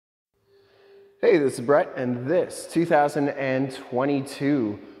Hey, this is Brett, and this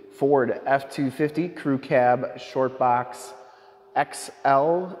 2022 Ford F250 Crew Cab Short Box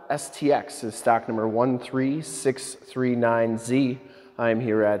XL STX is stock number 13639Z. I'm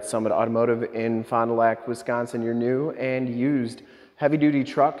here at Summit Automotive in Fond du Lac, Wisconsin, your new and used heavy-duty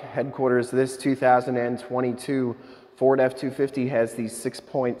truck headquarters. This 2022 Ford F250 has the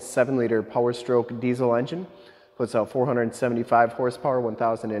 6.7-liter Powerstroke diesel engine. Puts out 475 horsepower,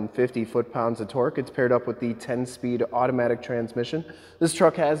 1,050 foot-pounds of torque. It's paired up with the 10-speed automatic transmission. This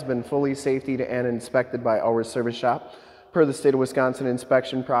truck has been fully safetied and inspected by our service shop. Per the state of Wisconsin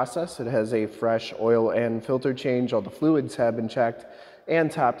inspection process, it has a fresh oil and filter change. All the fluids have been checked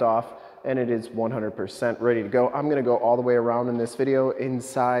and topped off, and it is 100% ready to go. I'm going to go all the way around in this video,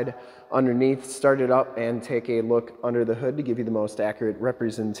 inside, underneath, start it up, and take a look under the hood to give you the most accurate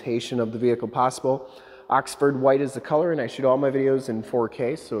representation of the vehicle possible. Oxford white is the color, and I shoot all my videos in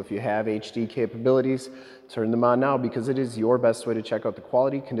 4K, so if you have HD capabilities, turn them on now, because it is your best way to check out the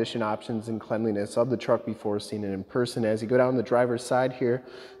quality, condition, options, and cleanliness of the truck before seeing it in person. As you go down the driver's side here,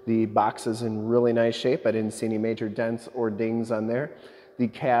 the box is in really nice shape. I didn't see any major dents or dings on there. The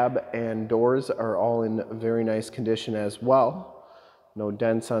cab and doors are all in very nice condition as well. No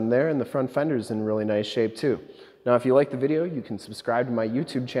dents on there, and the front fender's in really nice shape too. Now, if you like the video, you can subscribe to my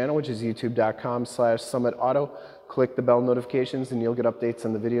YouTube channel, which is youtube.com/summitauto. Click the bell notifications and you'll get updates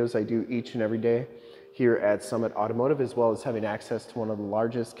on the videos I do each and every day here at Summit Automotive, as well as having access to one of the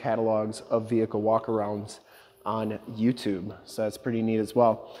largest catalogs of vehicle walkarounds on YouTube. So that's pretty neat as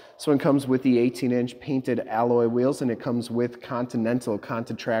well. This one comes with the 18-inch painted alloy wheels, and it comes with Continental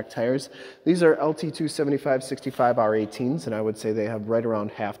Conti-Track tires. These are LT275 65 R18s, and I would say they have right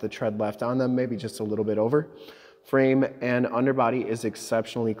around half the tread left on them, maybe just a little bit over. Frame and underbody is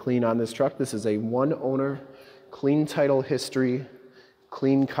exceptionally clean on this truck. This is a one-owner, clean title history,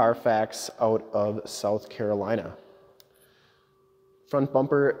 clean Carfax out of South Carolina. Front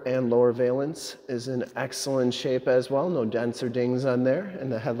bumper and lower valence is in excellent shape as well. No dents or dings on there,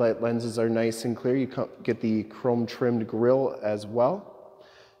 and the headlight lenses are nice and clear. You get the chrome trimmed grille as well,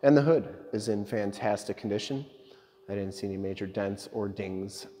 and the hood is in fantastic condition. I didn't see any major dents or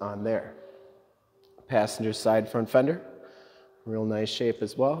dings on there. Passenger side front fender, real nice shape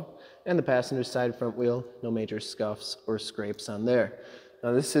as well. And the passenger side front wheel, no major scuffs or scrapes on there.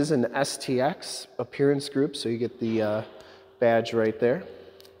 Now, this is an STX appearance group, so you get the badge right there.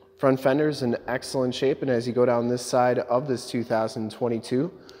 Front fender is in excellent shape, and as you go down this side of this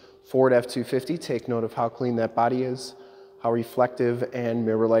 2022 Ford F250, take note of how clean that body is, how reflective and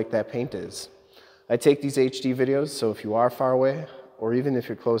mirror-like that paint is. I take these HD videos, so if you are far away, or even if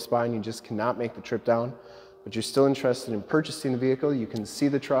you're close by and you just cannot make the trip down, but you're still interested in purchasing the vehicle, you can see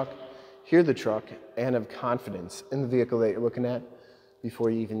the truck, hear the truck, and have confidence in the vehicle that you're looking at before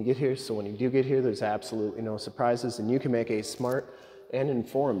you even get here. So when you do get here, there's absolutely no surprises, and you can make a smart and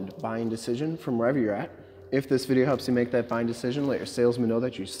informed buying decision from wherever you're at. If this video helps you make that buying decision, let your salesman know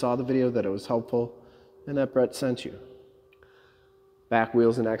that you saw the video, that it was helpful, and that Brett sent you. Back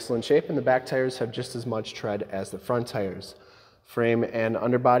wheel's in excellent shape, and the back tires have just as much tread as the front tires. Frame and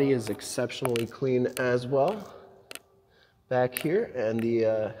underbody is exceptionally clean as well back here, and the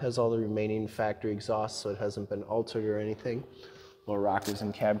has all the remaining factory exhausts, so it hasn't been altered or anything. Lower rockers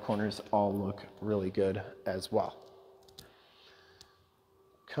and cab corners all look really good as well.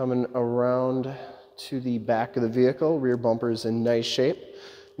 Coming around to the back of the vehicle, rear bumper is in nice shape.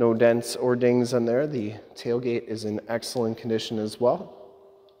 No dents or dings on there. The tailgate is in excellent condition as well.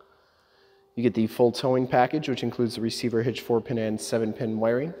 You get the full towing package, which includes the receiver hitch 4-pin and 7-pin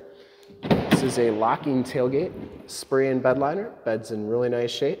wiring. This is a locking tailgate, spray and bed liner. Bed's in really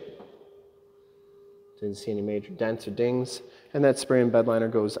nice shape. Didn't see any major dents or dings. And that spray and bed liner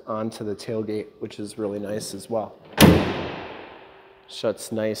goes onto the tailgate, which is really nice as well.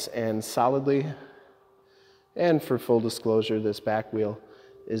 Shuts nice and solidly. And for full disclosure, this back wheel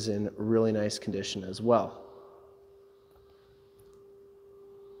is in really nice condition as well.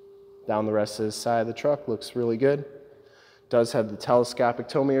 Down the rest of this side of the truck looks really good. Does have the telescopic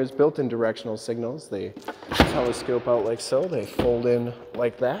tow mirrors, built-in directional signals. They telescope out like so. They fold in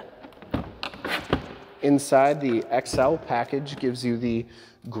like that. Inside, the XL package gives you the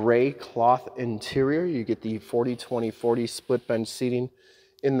gray cloth interior. You get the 40-20-40 split bench seating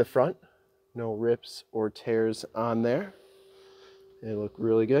in the front. No rips or tears on there. They look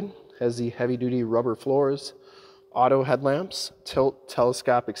really good. Has the heavy-duty rubber floors, auto headlamps, tilt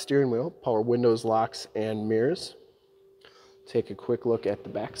telescopic steering wheel, power windows, locks, and mirrors. Take a quick look at the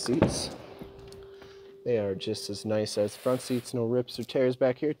back seats. They are just as nice as front seats, no rips or tears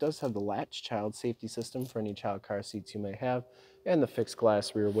back here. It does have the latch child safety system for any child car seats you may have, and the fixed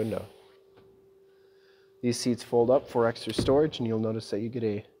glass rear window. These seats fold up for extra storage, and you'll notice that you get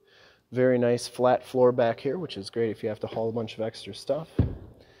a very nice flat floor back here, which is great if you have to haul a bunch of extra stuff.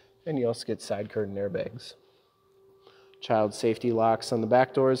 And you also get side curtain airbags. Child safety locks on the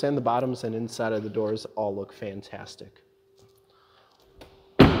back doors, and the bottoms and inside of the doors all look fantastic.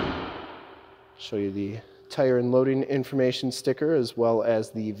 Show you the tire and loading information sticker as well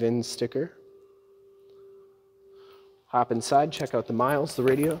as the VIN sticker. Hop inside, check out the miles, the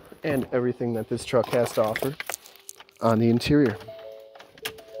radio, and everything that this truck has to offer on the interior.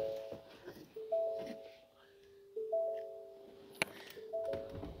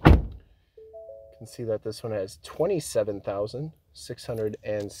 You can see that this one has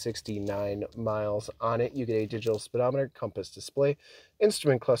 27,669 miles on it. You get a digital speedometer, compass display.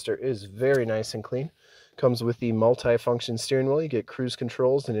 Instrument cluster is very nice and clean. Comes with the multi-function steering wheel. You get cruise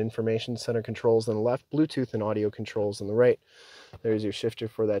controls and information center controls on the left, Bluetooth and audio controls on the right. There's your shifter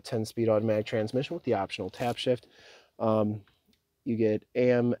for that 10-speed automatic transmission with the optional tap shift. You get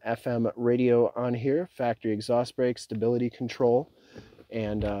AM, FM radio on here, factory exhaust brake, stability control,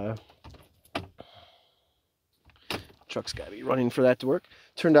 and truck's got to be running for that to work.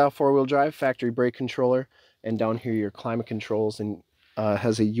 Turned out four-wheel drive, factory brake controller, and down here your climate controls, and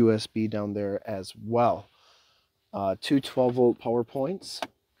has a USB down there as well. Two 12-volt power points,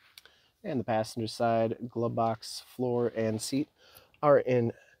 and the passenger side glove box, floor, and seat are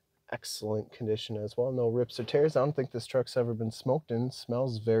in excellent condition as well. No rips or tears. I don't think this truck's ever been smoked in.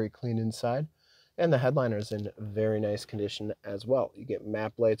 Smells very clean inside, and the headliner's in very nice condition as well. You get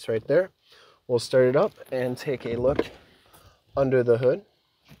map lights right there. We'll start it up and take a look under the hood.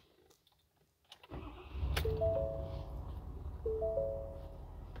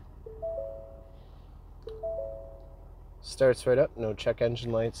 Starts right up, no check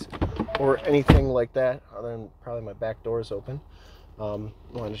engine lights or anything like that, other than probably my back door's open. I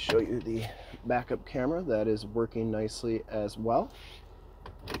wanted to show you the backup camera that is working nicely as well.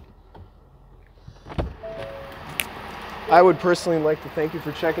 I would personally like to thank you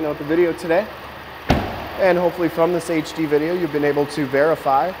for checking out the video today. And hopefully from this HD video, you've been able to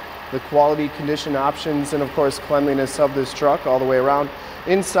verify the quality, condition, options, and of course cleanliness of this truck all the way around,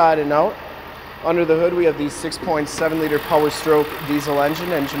 inside and out. Under the hood, we have the 6.7 liter POWERSTROKE diesel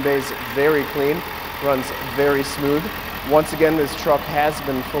engine. Engine bay is very clean, runs very smooth. Once again, this truck has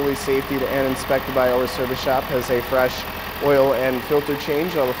been fully safetied and inspected by our service shop, has a fresh oil and filter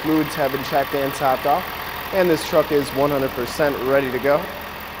change. All the fluids have been checked and topped off, and this truck is 100% ready to go.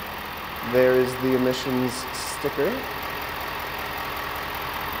 There is the emissions sticker.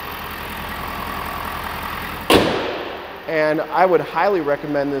 And I would highly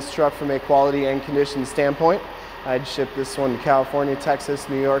recommend this truck from a quality and condition standpoint. I'd ship this one to California, Texas,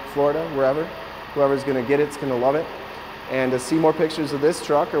 New York, Florida, wherever. Whoever's gonna get it's gonna love it. And to see more pictures of this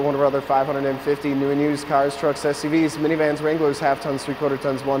truck or one of our other 550 new and used cars, trucks, SUVs, minivans, Wranglers, half tons, 3/4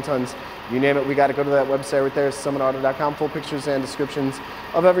 tons, 1 tons, you name it, we got to go to that website right there, summitauto.com. Full pictures and descriptions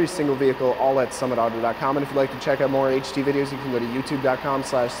of every single vehicle, all at summitauto.com. And if you'd like to check out more HD videos, you can go to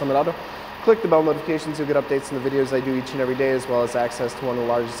youtube.com/summitauto. Click the bell notifications, you'll get updates on the videos I do each and every day, as well as access to one of the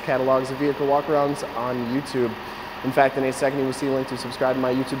largest catalogs of vehicle walkarounds on YouTube. In fact, in a second, you will see a link to subscribe to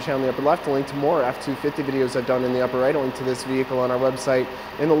my YouTube channel in the upper left, a link to more F250 videos I've done in the upper right, a link to this vehicle on our website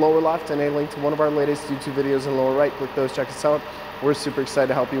in the lower left, and a link to one of our latest YouTube videos in the lower right. Click those, check us out. We're super excited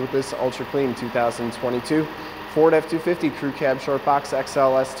to help you with this ultra clean 2022 Ford F250 Crew Cab Short Box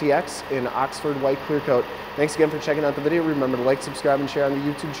XL STX in Oxford White Clear Coat. Thanks again for checking out the video. Remember to like, subscribe, and share on the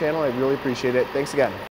YouTube channel. I really appreciate it. Thanks again.